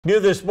New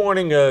this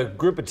morning, a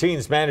group of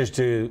teens managed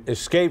to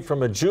escape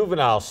from a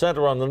juvenile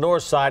center on the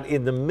north side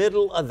in the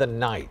middle of the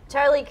night.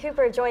 Charlie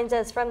Cooper joins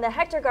us from the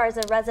Hector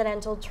Garza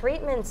Residential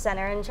Treatment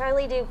Center. And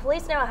Charlie, do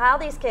police know how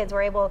these kids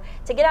were able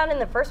to get out in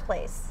the first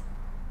place?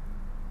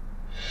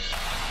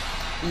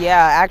 Yeah,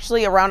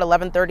 actually around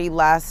 11:30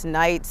 last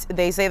night,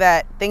 they say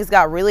that things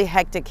got really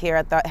hectic here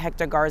at the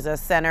Hector Garza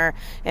Center.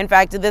 In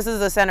fact, this is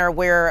a center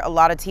where a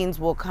lot of teens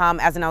will come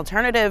as an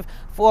alternative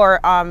for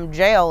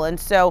jail. And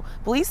so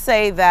police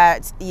say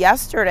that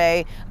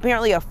yesterday,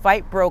 apparently a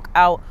fight broke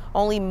out.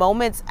 Only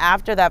moments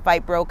after that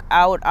fight broke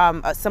out,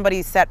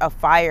 somebody set a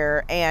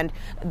fire and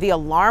the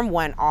alarm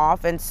went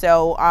off. And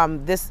so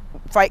this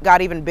fight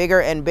got even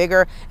bigger and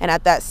bigger. And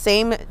at that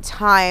same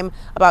time,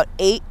 about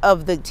 8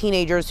 of the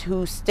teenagers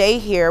who stay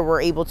here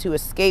were able to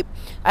escape.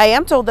 I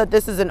am told that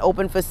this is an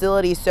open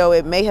facility, so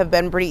it may have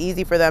been pretty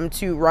easy for them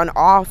to run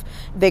off.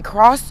 They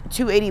crossed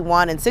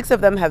 281 and 6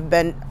 of them have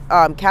been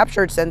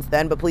captured since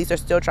then, but police are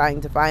still trying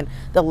to find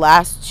the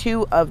last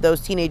 2 of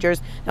those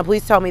teenagers. Now,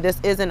 police tell me this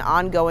is an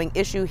ongoing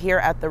issue here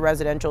at the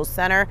residential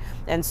center,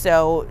 and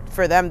so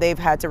for them, they've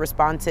had to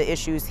respond to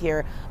issues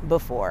here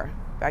before.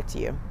 Back to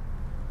you.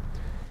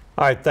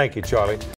 All right, thank you, Charlie.